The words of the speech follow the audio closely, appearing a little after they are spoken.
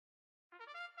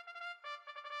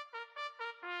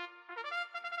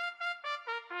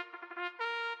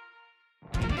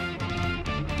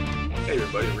Hey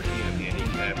everybody, Rick Needham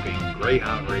handicapping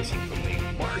Greyhound racing from the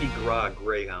Mardi Gras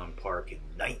Greyhound Park in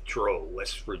Nitro,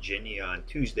 West Virginia on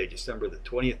Tuesday, December the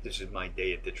 20th. This is my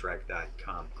day at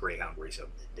thetrack.com Greyhound race of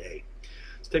the day.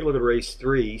 Let's take a look at race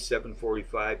 3,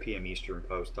 7:45 p.m. Eastern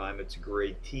Post Time. It's a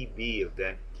grade TB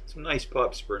event. Some nice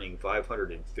pups sprinting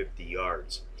 550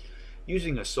 yards.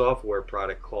 Using a software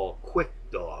product called Quick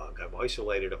Dog, I've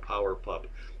isolated a power pup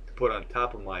to put on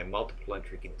top of my multiple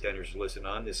entry contenders list, and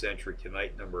on this entry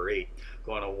tonight, number 8,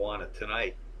 going to want to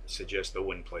tonight suggest a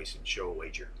win, place, and show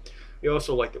wager. We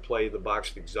also like to play the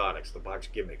boxed exotics, the box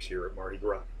gimmicks here at Mardi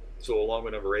Gras. So along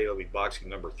with number 8, I'll be boxing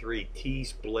number 3,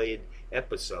 Tease Blade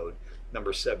Episode,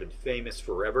 number 7, Famous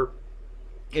Forever,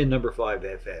 and number 5,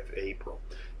 FF April.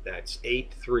 That's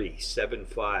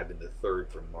 8-3-7-5 in the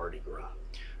third from Mardi Gras.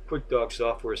 Quick Dog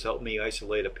software has helped me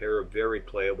isolate a pair of very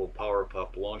playable power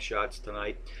pup long shots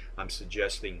tonight. I'm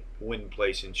suggesting win,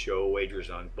 place, and show wagers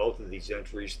on both of these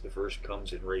entries. The first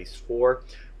comes in race 4,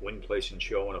 win, place, and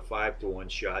show on a 5-to-1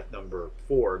 shot, number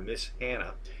 4, Miss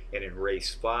Hannah. And in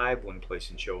race 5, win, place,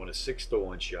 and show on a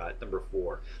 6-to-1 shot, number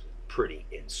 4, Pretty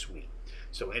and Sweet.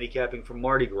 So handicapping from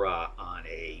Mardi Gras on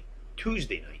a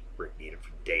Tuesday night. Rick Needham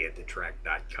from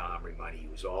dayatthetrack.com, reminding you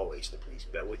as always to please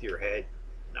bet with your head.